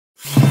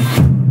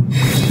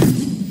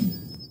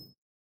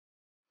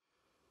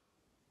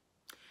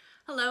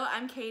Hello,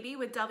 I'm Katie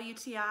with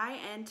WTI,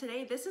 and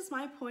today this is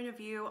my point of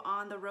view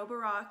on the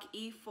Roborock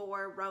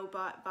E4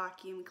 robot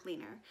vacuum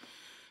cleaner.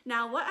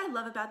 Now, what I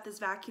love about this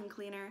vacuum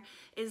cleaner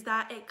is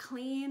that it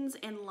cleans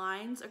in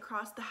lines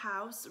across the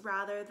house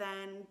rather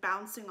than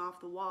bouncing off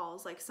the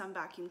walls like some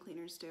vacuum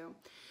cleaners do.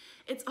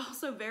 It's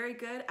also very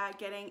good at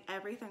getting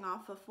everything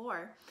off the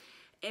floor.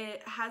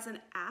 It has an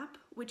app,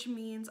 which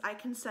means I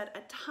can set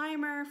a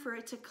timer for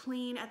it to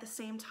clean at the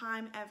same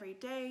time every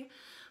day,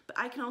 but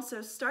I can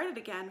also start it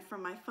again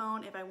from my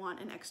phone if I want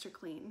an extra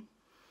clean.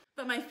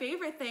 But my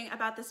favorite thing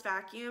about this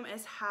vacuum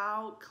is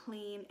how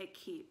clean it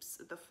keeps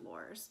the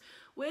floors,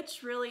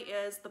 which really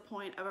is the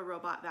point of a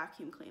robot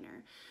vacuum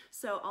cleaner.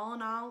 So all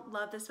in all,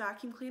 love this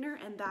vacuum cleaner,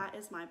 and that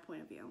is my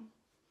point of view.